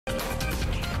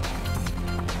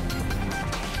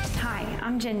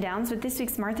I'm Jen Downs with this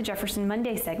week's Martha Jefferson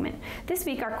Monday segment. This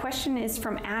week our question is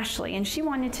from Ashley, and she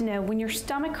wanted to know, when your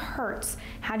stomach hurts,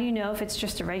 how do you know if it's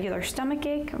just a regular stomach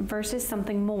ache versus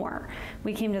something more?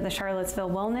 We came to the Charlottesville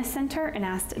Wellness Center and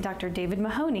asked Dr. David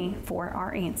Mahoney for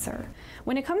our answer.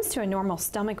 When it comes to a normal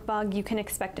stomach bug, you can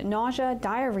expect nausea,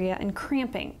 diarrhea, and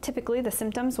cramping. Typically, the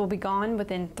symptoms will be gone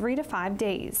within 3 to 5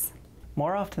 days.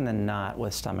 More often than not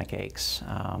with stomach aches,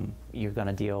 you're going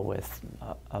to deal with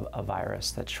a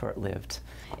virus that's short-lived.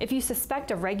 If you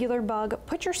suspect a regular bug,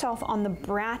 put yourself on the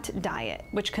BRAT diet,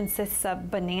 which consists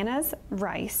of bananas,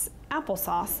 rice,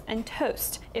 applesauce, and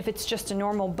toast. If it's just a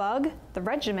normal bug, the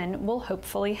regimen will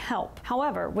hopefully help.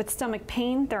 However, with stomach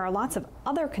pain, there are lots of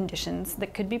other conditions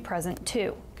that could be present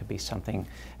too. It could be something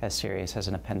as serious as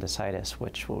an appendicitis,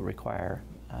 which will require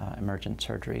emergent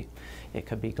surgery. It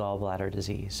could be gallbladder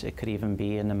disease. It could even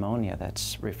be a pneumonia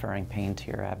that's referring pain to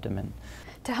your abdomen.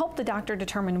 To help the doctor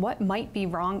determine what might be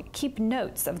wrong, keep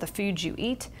notes of the foods you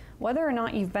eat, whether or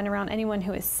not you've been around anyone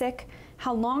who is sick,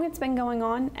 how long it's been going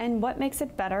on, and what makes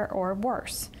it better or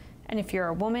worse. And if you're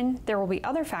a woman, there will be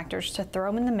other factors to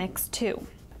throw in the mix too.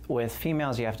 With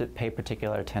females, you have to pay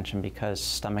particular attention because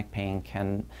stomach pain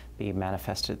can be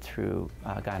manifested through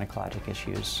gynecologic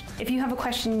issues. If you have a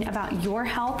question about your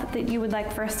health that you would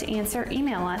like for us to answer,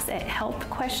 email us at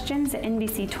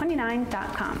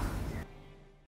helpquestions@nbc29.com.